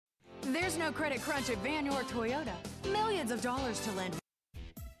There's no credit crunch at Vann or Toyota. Millions of dollars to lend.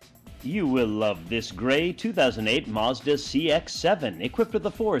 You will love this gray 2008 Mazda CX-7, equipped with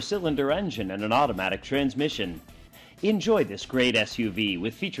a 4-cylinder engine and an automatic transmission. Enjoy this great SUV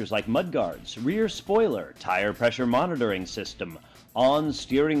with features like mudguards, rear spoiler, tire pressure monitoring system,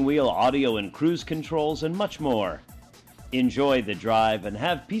 on-steering wheel audio and cruise controls, and much more. Enjoy the drive and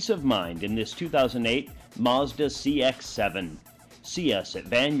have peace of mind in this 2008 Mazda CX-7. See us at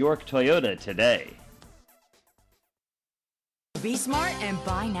Van York Toyota today. Be smart and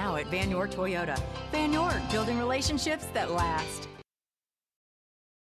buy now at Vann or Toyota. Vann York, building relationships that last.